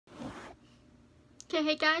Okay,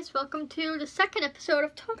 hey guys, welcome to the second episode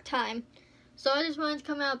of Talk Time. So this one's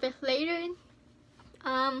coming out a bit later.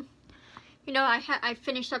 I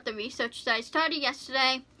finished up the research that I started yesterday.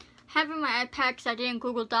 I have it on my iPad because I didn't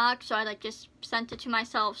Google Docs, so I just sent it to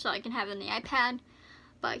myself so I can have it on the iPad.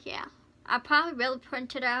 But yeah, I probably will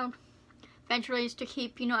print it out eventually just to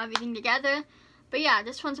keep everything together. But yeah,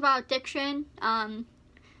 this one's about addiction,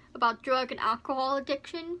 about drug and alcohol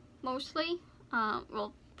addiction mostly.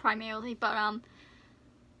 Well, primarily, but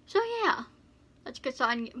so yeah, let's get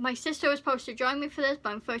started. My sister was supposed to join me for this,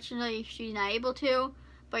 but unfortunately she's not able to.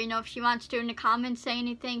 But if she wants to in the comments say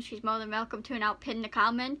anything, she's more than welcome to, and I'll pin the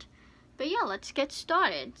comment. But yeah, let's get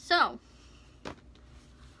started. So,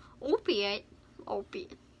 opioids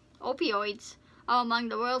are among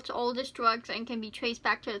the world's oldest drugs and can be traced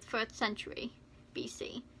back to the 1st century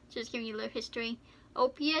BC. Just giving you a little history.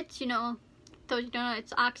 Opiates, those you don't know,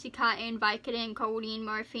 it's Oxycontin, Vicodin, codeine,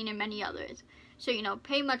 morphine, and many others. So,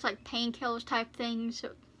 pretty much like painkillers type things.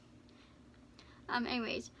 So,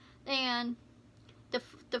 anyways, and the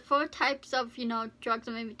 4 types of, drugs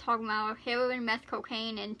I'm going to be talking about are heroin, meth,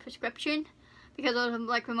 cocaine, and prescription. Because those are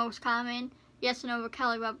like the most common. Yes, no,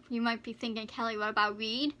 Kelly, you might be thinking, Kelly, what about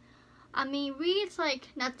weed? I mean, weed's like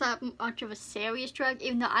not that much of a serious drug,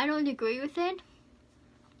 even though I don't agree with it.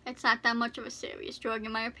 It's not that much of a serious drug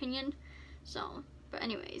in my opinion. So, but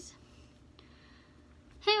anyways.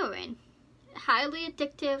 Heroin. Highly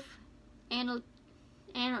addictive analgesic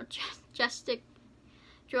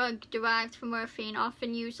drug derived from morphine,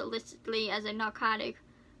 often used illicitly as a narcotic,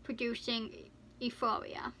 producing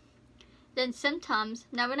euphoria. Then symptoms.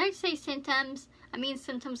 Now when I say symptoms, I mean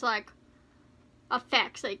symptoms like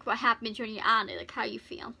effects, like what happens when you're on it, like how you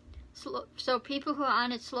feel. So people who are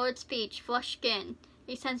on it, slurred speech, flushed skin,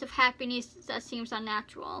 a sense of happiness that seems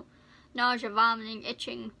unnatural, nausea, vomiting,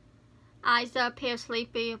 itching, eyes that appear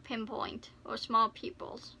sleepy or pinpoint, or small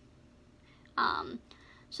pupils.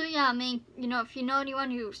 So yeah, I mean, if you know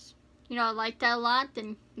anyone who's, like that a lot,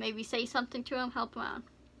 then maybe say something to them, help them out.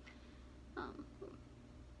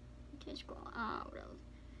 Okay, scroll out.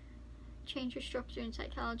 Change the structure and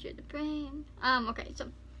psychology of the brain. Okay,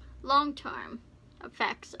 so long-term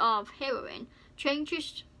effects of heroin.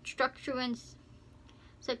 Changes structure and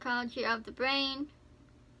psychology of the brain,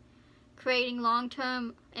 creating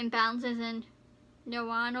long-term imbalances in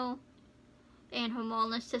neuronal and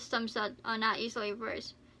hormonal systems that are not easily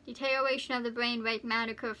reversed. Deterioration of the brain white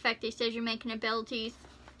matter could affect decision-making abilities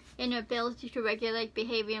and ability to regulate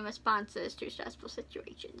behavior and responses to stressful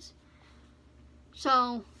situations.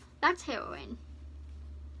 So, that's heroin.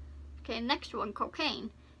 Okay, next one,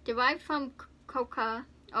 cocaine. Derived from coca,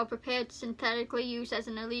 or prepared synthetically, used as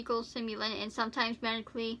an illegal stimulant and sometimes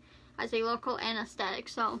medically as a local anesthetic.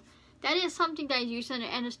 So, that is something that is used as an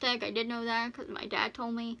anesthetic. I did know that because my dad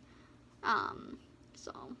told me.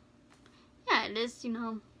 So, yeah, it is,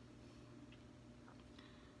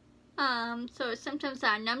 so symptoms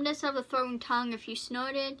are numbness of the throat and tongue if you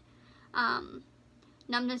snorted,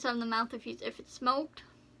 numbness of the mouth if it's smoked,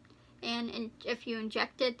 and if you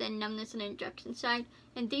inject it, then numbness in the injection site.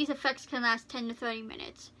 And these effects can last 10 to 30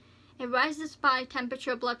 minutes. It rises by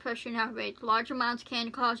temperature, blood pressure, and heart rate. Large amounts can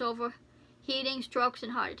cause overheating, strokes,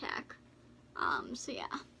 and heart attack. So yeah.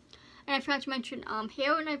 And I forgot to mention,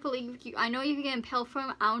 heroin, I believe, I know you can get a pill from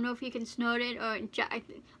it. I don't know if you can snort it or inject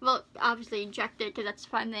it. Well, obviously inject it, because that's the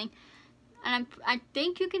fun thing. And I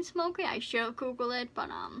think you can smoke it. I should Google it, but,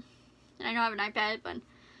 and I know I have an iPad, but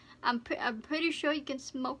I'm pretty sure you can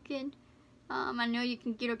smoke it. I know you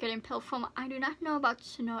can, get a pill from it. I do not know about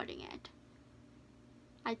snorting it.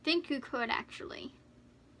 I think you could, actually,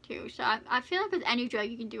 too. So I feel like with any drug,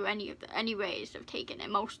 you can do any ways of taking it.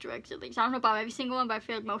 Most drugs, at least. I don't know about every single one, but I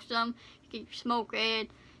feel like most of them, you can smoke it,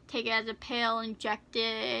 take it as a pill, inject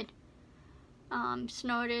it,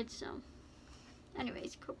 snort it. So,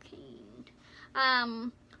 anyways, cocaine.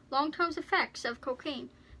 Long-term effects of cocaine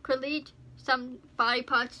could lead some body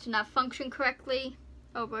parts to not function correctly,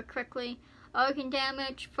 or work correctly. Organ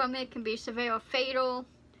damage from it can be severe or fatal.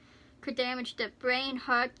 Could damage the brain,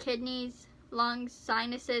 heart, kidneys, lungs,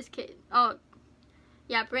 sinuses, brain,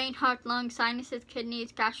 heart, lungs, sinuses,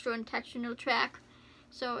 kidneys, gastrointestinal tract.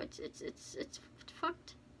 So it's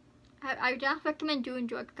fucked. I don't recommend doing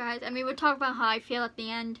drugs, guys. I mean, we'll talk about how I feel at the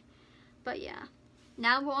end, but yeah.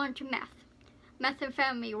 Now we're on to meth.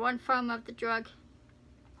 Methamphetamine, one form of the drug.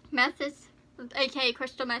 Meth is, aka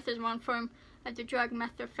crystal meth, is one form of the drug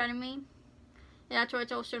methamphetamine. And that's what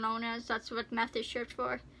it's also known as. That's what meth is short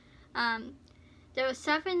for. There are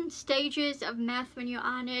 7 stages of meth when you're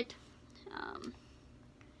on it.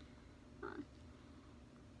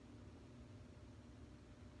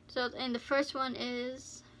 So, and the first one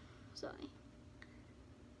is, sorry.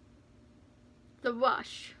 the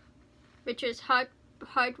rush, which is heart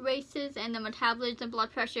races and the metabolism,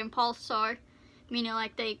 blood pressure, and pulsar, meaning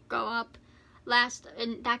like they go up,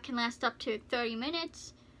 and that can last up to 30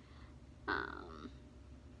 minutes.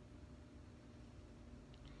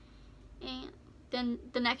 And then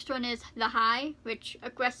the next one is the high, which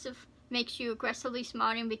makes you aggressively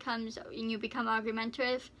smart and you become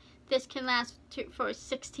argumentative. This can last for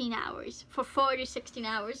 16 hours, for 4 to 16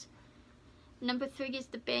 hours. Number 3 is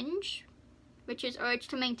the binge, which is urge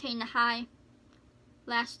to maintain the high,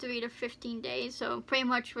 lasts 3 to 15 days. So pretty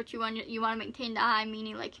much what you want to maintain the high,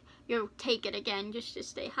 meaning like you'll take it again just to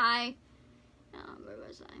stay high. Where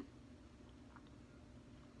was I?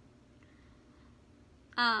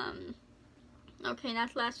 Okay,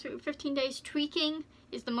 that lasts 15 days. Tweaking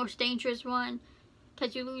is the most dangerous one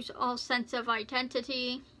because you lose all sense of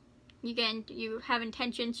identity. You have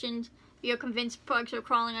intentions. You're convinced bugs are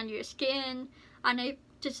crawling under your skin. Unable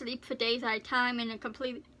to sleep for days at a time in a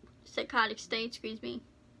complete psychotic state. Excuse me.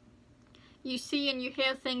 You see and you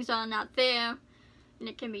hear things are not there, and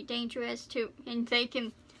it can be dangerous too. And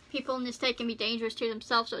people in this state can be dangerous to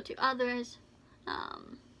themselves or to others.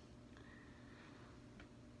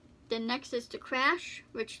 Then next is the crash,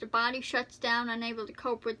 which the body shuts down, unable to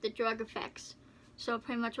cope with the drug effects. So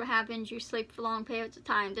pretty much what happens, you sleep for long periods of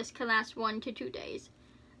time. This can last 1 to 2 days.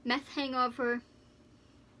 Meth hangover.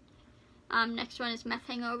 Next one is meth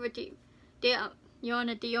hangover. You're in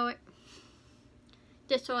a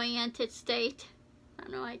disoriented state. I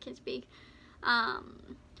don't know, I can speak.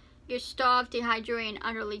 You're starved, dehydrated, and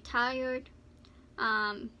utterly tired.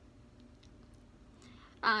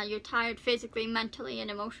 You're tired physically, mentally,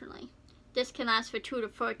 and emotionally. This can last for 2 to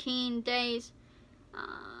 14 days.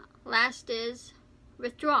 Last is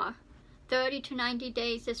withdraw. 30 to 90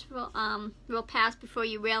 days this will pass before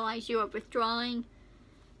you realize you are withdrawing,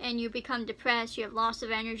 and you become depressed. You have loss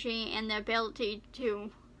of energy and the ability to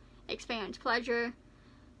experience pleasure.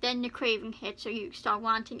 Then the craving hits, so you start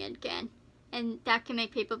wanting it again, and that can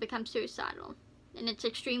make people become suicidal. And it's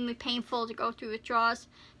extremely painful to go through withdrawals.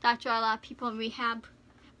 That's why a lot of people in rehab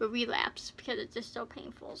will relapse, because it's just so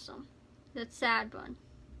painful. So that's sad one.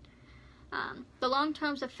 The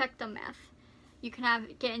long-term effect of meth. You can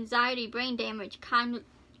get anxiety, brain damage,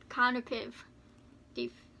 cognitive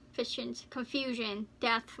deficiency, confusion,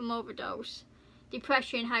 death from overdose,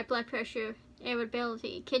 depression, high blood pressure,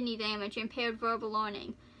 irritability, kidney damage, impaired verbal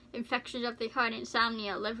learning, infections of the heart,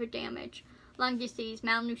 insomnia, liver damage, lung disease,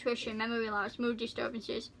 malnutrition, memory loss, mood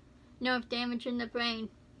disturbances, nerve damage in the brain,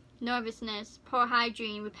 nervousness, poor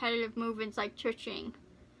hygiene, repetitive movements like twitching,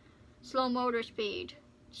 slow motor speed,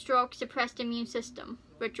 stroke, suppressed immune system,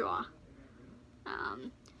 withdrawal.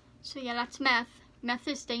 So yeah, that's meth. Meth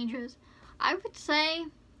is dangerous. I would say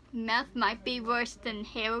meth might be worse than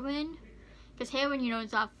heroin, because heroin,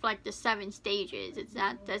 is off like the 7 stages.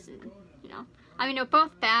 I mean, they're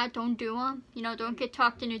both bad. Don't do them. Don't get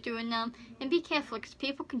talked into doing them. And be careful, because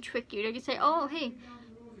people can trick you. They can say, oh, hey,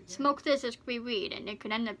 smoke this, it's be weed, and it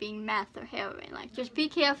could end up being meth or heroin. Like, just be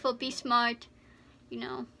careful, be smart,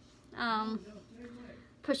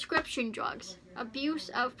 prescription drugs. Abuse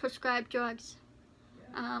of prescribed drugs.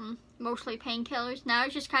 Mostly painkillers. Now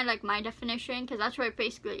it's just kind of like my definition, because that's what it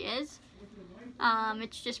basically is.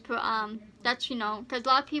 It's just that's because a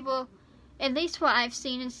lot of people, at least what I've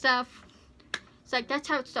seen and stuff, it's like that's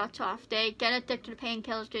how it starts off. They get addicted to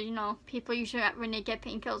painkillers because people usually, when they get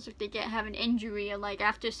painkillers, if they have an injury or like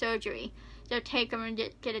after surgery, they'll take them and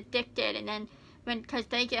get addicted, and then because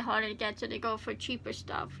they get harder to get, so they go for cheaper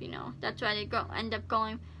stuff. That's why they end up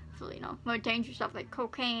going for more dangerous stuff like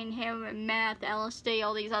cocaine, heroin, meth, LSD,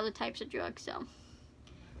 all these other types of drugs. So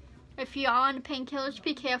if you are on a painkiller, just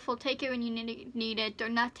be careful. Take it when you need it, or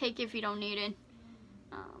not take it if you don't need it.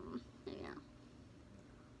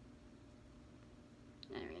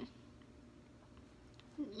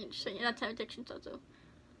 So yeah, that's how addictions also.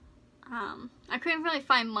 I couldn't really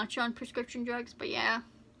find much on prescription drugs, but yeah,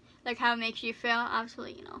 like how it makes you feel.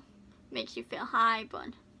 Obviously, makes you feel high, but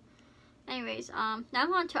anyways, now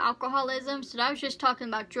I'm on to alcoholism. So I was just talking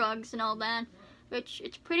about drugs and all that, which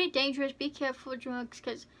it's pretty dangerous. Be careful with drugs,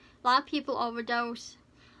 because a lot of people overdose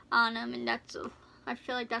on them, and I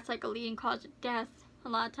feel like that's like a leading cause of death a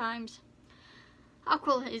lot of times.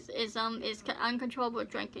 Alcohol is uncontrollable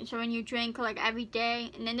drinking. So when you drink like every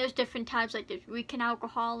day, and then there's different types, like there's weekend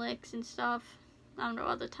alcoholics and stuff. I don't know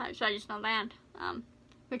other types, so I just know that.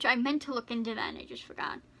 Which I meant to look into that and I just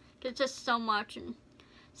forgot. Cause it's just so much. And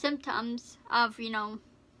symptoms of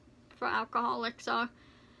for alcoholics are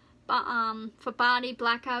for body,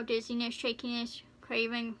 blackout, dizziness, shakiness,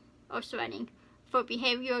 craving, or sweating. For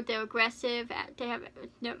behavior, they're aggressive. They have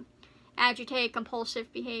agitated,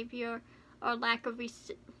 compulsive behavior. or lack of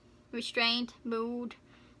restraint, mood,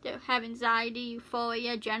 they have anxiety,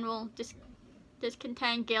 euphoria, general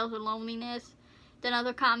discontent, guilt, or loneliness. Then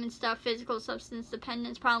other common stuff: physical substance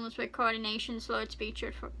dependence, problems with coordination, slurred speech,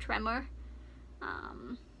 or tremor.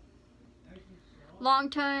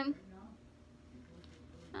 Long-term,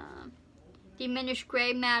 diminished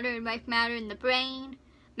gray matter and white matter in the brain,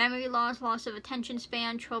 memory loss, loss of attention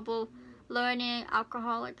span, trouble learning,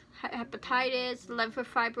 alcoholic hepatitis, liver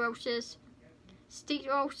fibrosis,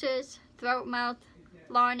 steatosis, throat, mouth,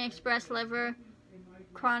 larynx, breast, liver,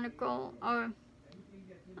 chronic or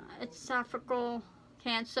esophageal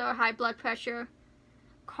cancer, high blood pressure,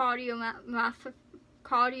 cardiomyopathy,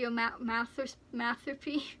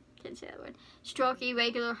 can't say that word, stroke,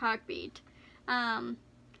 irregular heartbeat. And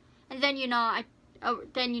then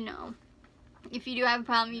if you do have a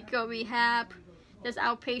problem, you go rehab. There's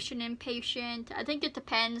outpatient, inpatient. I think it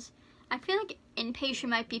depends. I feel like inpatient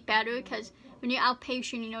might be better, because when you're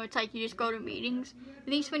outpatient, it's like you just go to meetings. At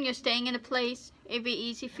least when you're staying in a place, it'd be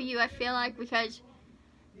easy for you, I feel like, because,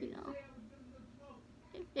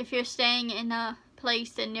 if you're staying in a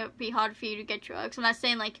place, then it would be harder for you to get drugs. I'm not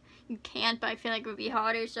saying, like, you can't, but I feel like it would be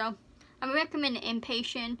harder, so I would recommend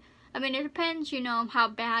inpatient. I mean, it depends, how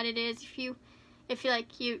bad it is. If you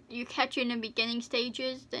catch it in the beginning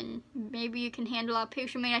stages, then maybe you can handle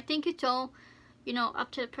outpatient. I mean, I think it's all,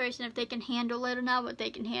 up to the person if they can handle it or not, what they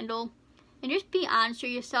can handle. And just be honest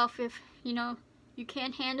with yourself. If, you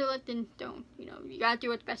can't handle it, then don't. You gotta do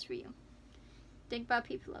what's best for you. Think about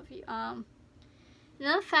people love you.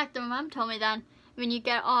 Another fact that my mom told me that when you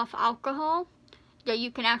get off alcohol, that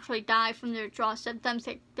you can actually die from the withdrawal symptoms.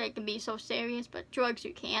 They can be so serious, but drugs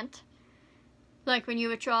you can't. Like when you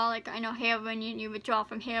withdraw, like I know heroin, you withdraw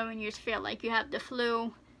from heroin, you just feel like you have the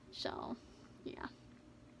flu. So, yeah.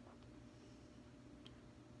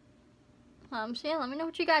 So yeah, let me know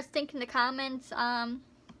what you guys think in the comments.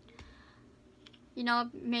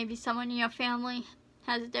 Maybe someone in your family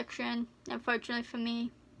has addiction. Unfortunately for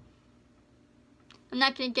me, I'm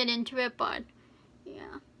not gonna get into it, but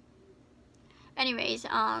yeah. Anyways,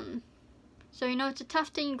 so it's a tough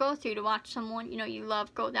thing to go through, to watch someone you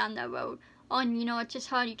love go down that road. And it's just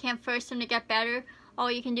hard. You can't force them to get better.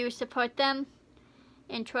 All you can do is support them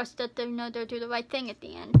and trust that they'll do the right thing at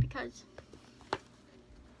the end, because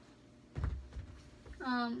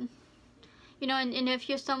and if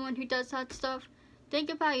you're someone who does that stuff, think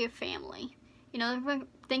about your family.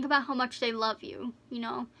 Think about how much they love you,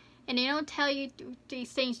 and they don't tell you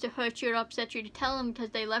these things to hurt you or upset you. To tell them because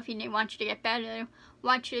they love you and they want you to get better. They don't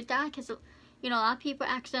want you to die, because a lot of people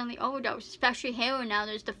accidentally overdose, especially heroin now.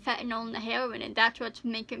 There's the fentanyl in the heroin, and that's what's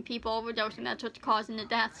making people overdose, and that's what's causing the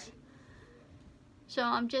deaths. So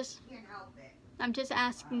I'm just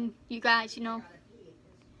asking you guys,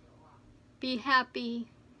 be happy.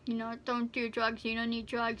 Don't do drugs. You don't need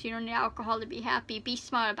drugs. You don't need alcohol to be happy. Be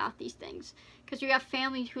smart about these things, because you have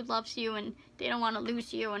family who loves you, and they don't want to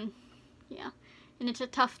lose you, and yeah, and it's a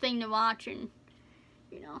tough thing to watch, and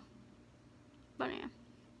but yeah.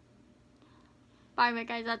 By the way,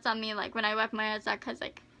 guys, that's on me. Like, when I wipe my eyes out, because,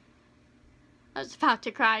 like, I was about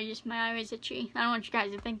to cry, just my eye was itchy. I don't want you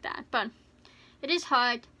guys to think that, but it is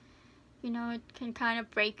hard. It can kind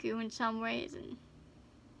of break you in some ways, and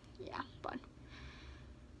yeah, but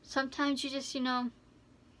sometimes you just,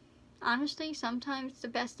 honestly, sometimes the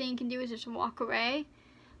best thing you can do is just walk away,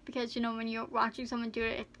 because, when you're watching someone do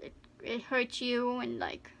it, it hurts you, and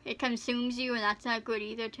like it consumes you, and that's not good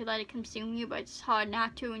either, to let it consume you. But it's hard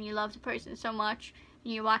not to when you love the person so much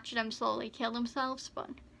and you watch them slowly kill themselves. But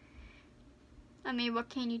I mean, what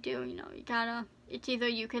can you do? You gotta, it's either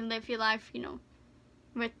you can live your life,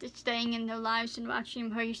 with staying in their lives and watching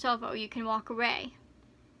them hurt yourself, or you can walk away.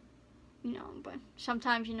 But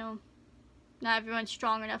sometimes, not everyone's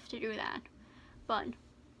strong enough to do that. But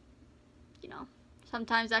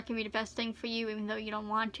sometimes that can be the best thing for you, even though you don't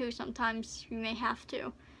want to. Sometimes you may have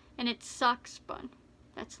to. And it sucks, but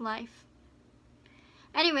that's life.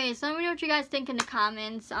 Anyways, let me know what you guys think in the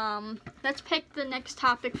comments. Let's pick the next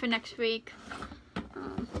topic for next week.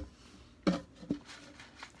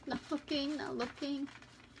 Not looking.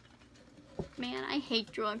 Man, I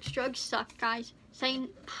hate drugs. Drugs suck, guys. Damn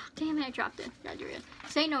it, I dropped it. Gotta do it.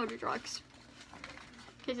 Say no to drugs.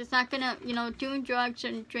 Because it's not gonna, doing drugs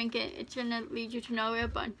and drinking, it's gonna lead you to nowhere,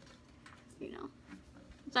 but,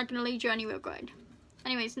 it's not gonna lead you anywhere good.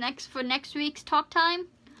 Anyways, for next week's talk time,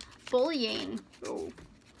 bullying. Oh,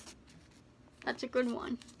 that's a good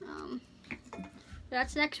one.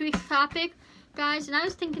 That's next week's topic, guys. And I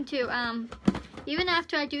was thinking too, even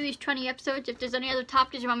after I do these 20 episodes, if there's any other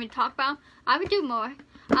topics you want me to talk about, I would do more.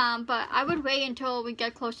 But I would wait until we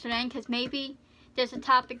get close to the end, because maybe there's a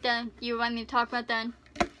topic that you want me to talk about, then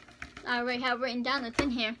I already have written down that's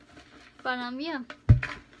in here. But yeah,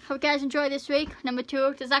 hope you guys enjoy this week. Number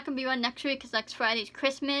 2, there's not gonna be one next week because next Friday's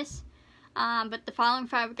Christmas. But the following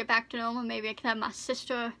Friday we'll get back to normal. Maybe I can have my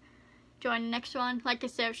sister join the next one. Like I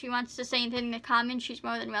said, if she wants to say anything in the comments, she's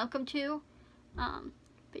more than welcome to.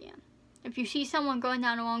 But yeah, if you see someone going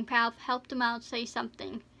down the wrong path, help them out, say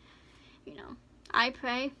something. You know, I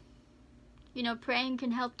pray. You know, praying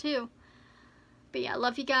can help too. But yeah, I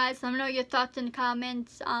love you guys. Let me know your thoughts in the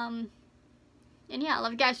comments. And yeah, I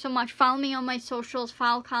love you guys so much. Follow me on my socials.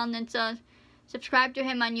 Follow Colin. Subscribe to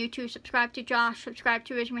him on YouTube. Subscribe to Josh. Subscribe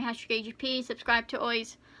to Originally #AGP. Subscribe to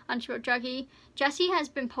Always_Juggy. Jesse has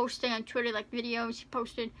been posting on Twitter like videos. He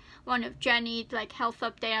posted one of Jenny's like health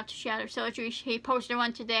update after she had her surgery. He posted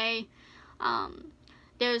one today.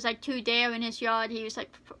 There was like 2 deer in his yard. He was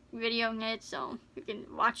like videoing it, so you can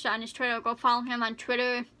watch that on his Twitter. Go follow him on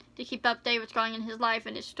Twitter to keep updated what's going on in his life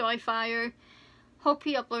and his Storyfire. Hope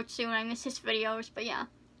he uploads soon. I miss his videos, but yeah,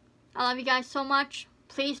 I love you guys so much.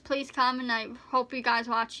 Please comment. I hope you guys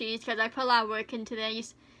watch these because I put a lot of work into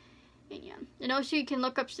these. And yeah, and also you can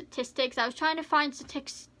look up statistics. I was trying to find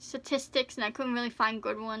statistics and I couldn't really find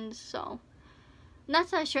good ones. So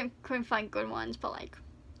not that I couldn't find good ones, but like,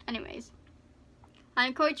 anyways, I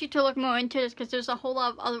encourage you to look more into this because there's a whole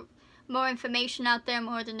lot of other more information out there,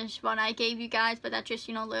 more than this one I gave you guys. But that's just,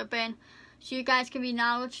 you know, a little bit, so you guys can be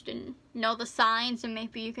knowledgeable and know the signs, and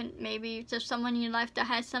maybe if there's someone in your life that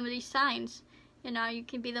has some of these signs, you know, you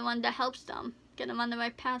can be the one that helps them get them on the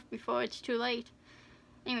right path before it's too late.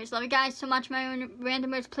 Anyways, love you guys so much, my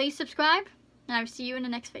randomers. Please subscribe, and I will see you in the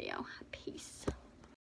next video. Peace.